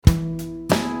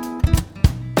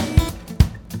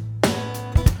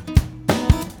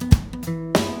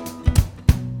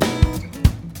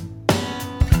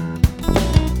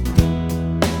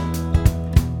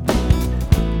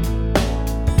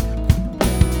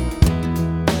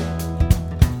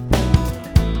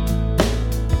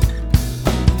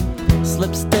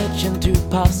slip stitch and two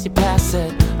puffs, you pass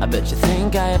it. I bet you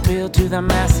think I appeal to the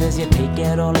masses. You take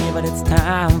it or leave it, it's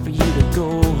time for you to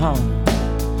go home.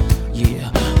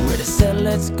 Yeah, ready, set,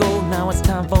 let's go. Now it's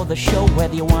time for the show.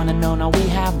 Whether you wanna know, now we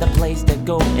have the place to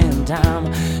go in town.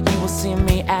 You will see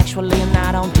me actually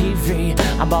not on TV.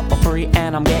 I'm up for free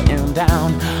and I'm getting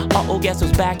down. Uh-oh, guess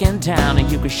who's back in town?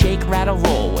 And you can shake, rattle,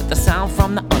 roll with the sound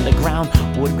from the underground.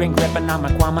 Wood grain gripping on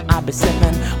my guama, I'll be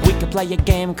sipping. We could play a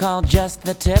game called Just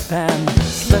the Tippin'.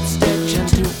 Slip stitch and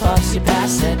two puffs, you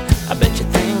pass it. I bet you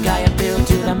think I appeal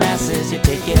to the masses. You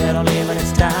take it or leave it,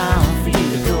 it's time for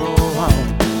you to go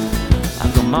home.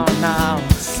 Come on now,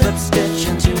 slip stitch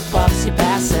and two puffs, you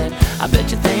pass it. I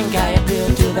bet you think I appeal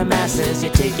to the masses. You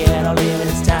take it or leave it,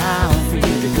 it's time for you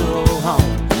to go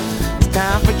home. It's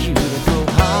time for you to go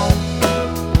home.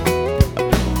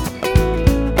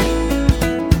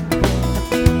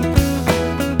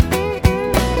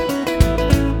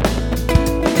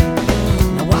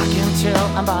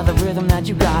 I'm by the rhythm that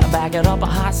you gotta back it up a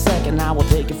hot second. I will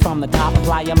take it from the top.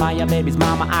 Apply your Maya baby's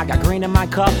mama. I got green in my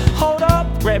cup. Hold up,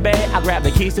 Red Bay. I grab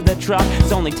the keys to the truck.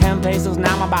 It's only 10 pesos.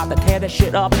 Now I'm about to tear this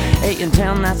shit up. 8 and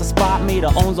 10, that's a spot meter.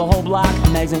 Owns a whole block.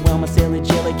 Megs and Wilma, silly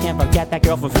Jilly. Can't forget that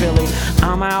girl from Philly.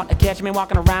 I'm out to catch me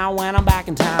walking around when I'm back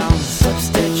in town. Slip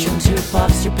stitch and two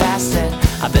puffs, you pass it.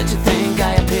 I bet you think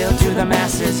I appeal to the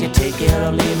masses. You take it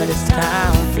or leave it. It's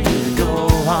time for you to go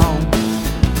home.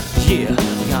 Yeah,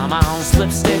 come on,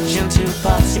 slip stitch and two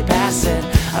puffs, you pass it.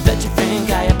 I bet you think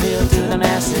I appeal to the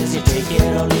masses. You take it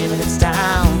or leave it, it's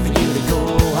time for you to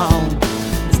go home.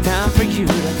 It's time for you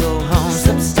to go home.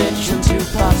 Slip stitch and two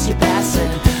puffs, you pass it.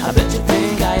 I bet you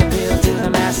think I appeal to the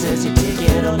masses. You take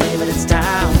it or leave it, it's time